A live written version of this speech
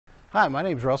Hi, my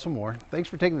name is Russell Moore. Thanks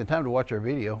for taking the time to watch our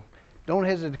video. Don't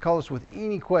hesitate to call us with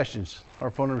any questions. Our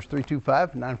phone number is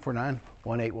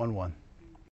 325-949-1811.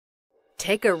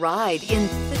 Take a ride in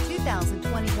the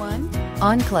 2021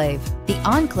 Enclave. The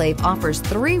Enclave offers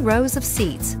 3 rows of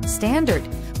seats, standard,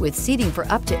 with seating for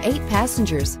up to 8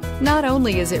 passengers. Not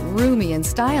only is it roomy and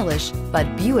stylish,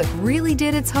 but Buick really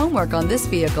did its homework on this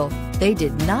vehicle. They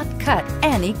did not cut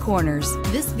any corners.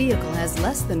 This vehicle has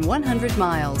less than 100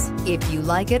 miles. If you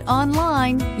like it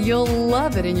online, you'll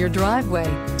love it in your driveway.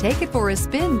 Take it for a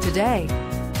spin today.